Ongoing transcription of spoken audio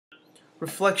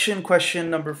Reflection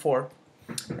question number 4.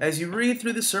 As you read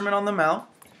through the Sermon on the Mount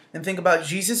and think about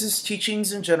Jesus'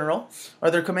 teachings in general,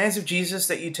 are there commands of Jesus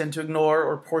that you tend to ignore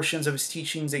or portions of his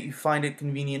teachings that you find it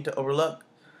convenient to overlook?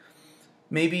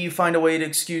 Maybe you find a way to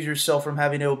excuse yourself from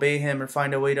having to obey him or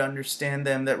find a way to understand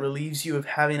them that relieves you of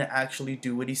having to actually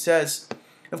do what he says.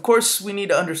 Of course, we need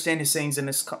to understand his sayings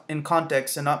in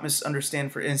context and not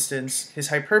misunderstand, for instance, his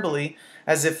hyperbole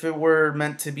as if it were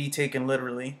meant to be taken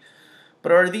literally.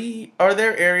 But are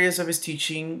there areas of his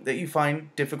teaching that you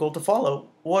find difficult to follow?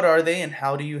 What are they and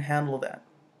how do you handle that?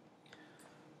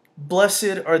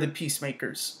 Blessed are the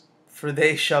peacemakers, for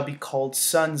they shall be called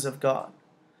sons of God.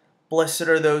 Blessed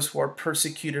are those who are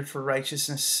persecuted for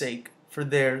righteousness' sake, for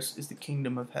theirs is the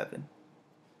kingdom of heaven.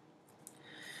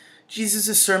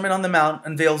 Jesus' Sermon on the Mount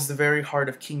unveils the very heart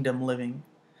of kingdom living.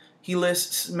 He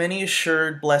lists many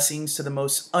assured blessings to the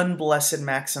most unblessed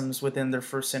maxims within their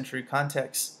first century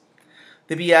context.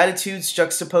 The Beatitudes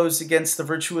juxtaposed against the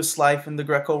virtuous life in the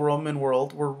Greco-Roman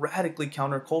world were radically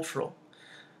countercultural.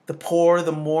 The poor,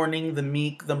 the mourning, the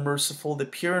meek, the merciful, the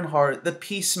pure in heart, the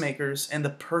peacemakers, and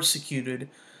the persecuted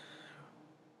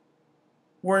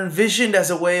were envisioned as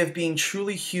a way of being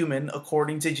truly human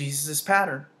according to Jesus'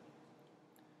 pattern.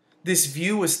 This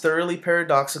view was thoroughly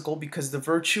paradoxical because the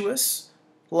virtuous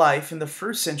life in the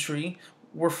first century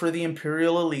were for the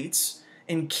imperial elites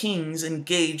and kings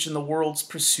engaged in the world's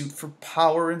pursuit for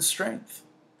power and strength.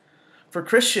 For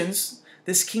Christians,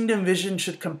 this kingdom vision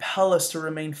should compel us to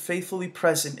remain faithfully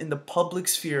present in the public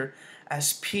sphere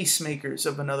as peacemakers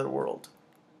of another world.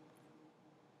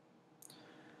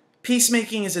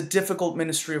 Peacemaking is a difficult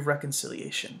ministry of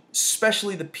reconciliation,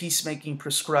 especially the peacemaking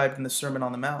prescribed in the Sermon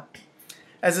on the Mount.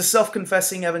 As a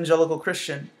self-confessing evangelical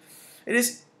Christian, it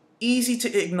is easy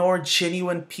to ignore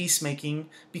genuine peacemaking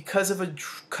because of a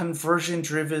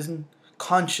conversion-driven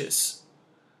conscience.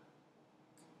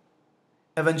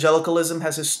 Evangelicalism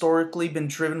has historically been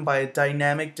driven by a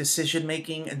dynamic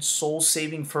decision-making and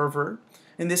soul-saving fervor,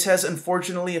 and this has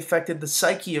unfortunately affected the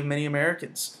psyche of many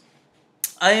Americans.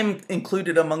 I am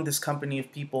included among this company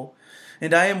of people,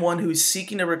 and I am one who is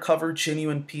seeking to recover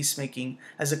genuine peacemaking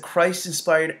as a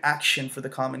Christ-inspired action for the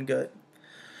common good.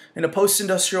 In a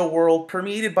post-industrial world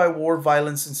permeated by war,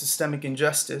 violence, and systemic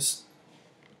injustice,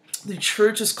 the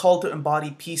church is called to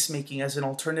embody peacemaking as an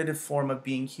alternative form of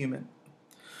being human.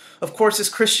 Of course, as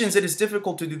Christians, it is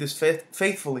difficult to do this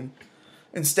faithfully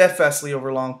and steadfastly over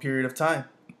a long period of time.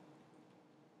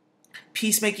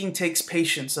 Peacemaking takes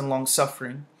patience and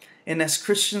long-suffering, and as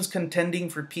Christians contending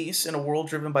for peace in a world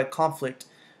driven by conflict,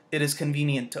 it is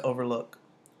convenient to overlook.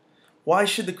 Why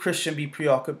should the Christian be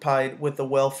preoccupied with the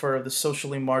welfare of the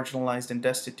socially marginalized and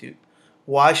destitute?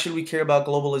 Why should we care about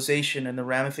globalization and the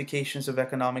ramifications of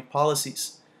economic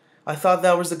policies? I thought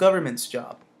that was the government's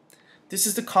job. This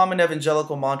is the common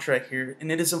evangelical mantra here,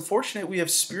 and it is unfortunate we have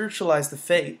spiritualized the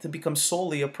faith to become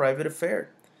solely a private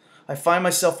affair. I find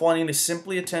myself wanting to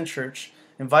simply attend church,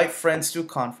 invite friends to a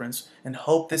conference, and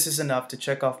hope this is enough to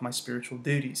check off my spiritual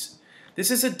duties.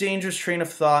 This is a dangerous train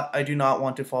of thought I do not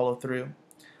want to follow through.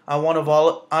 I want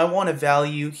to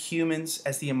value humans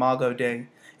as the imago Dei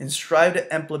and strive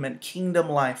to implement kingdom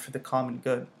life for the common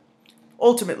good.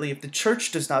 Ultimately, if the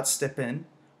church does not step in,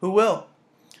 who will?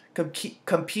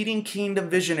 Competing kingdom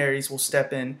visionaries will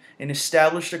step in and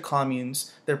establish their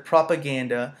communes, their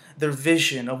propaganda, their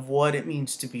vision of what it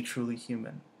means to be truly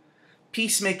human.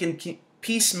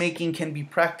 Peacemaking can be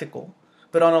practical,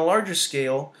 but on a larger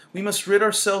scale, we must rid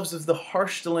ourselves of the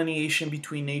harsh delineation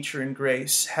between nature and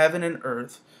grace, heaven and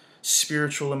earth,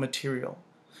 spiritual and material.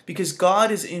 Because God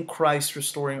is in Christ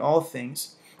restoring all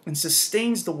things and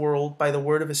sustains the world by the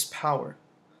word of his power.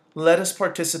 Let us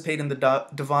participate in the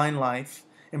divine life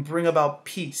and bring about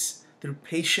peace through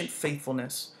patient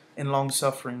faithfulness and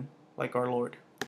long-suffering like our Lord.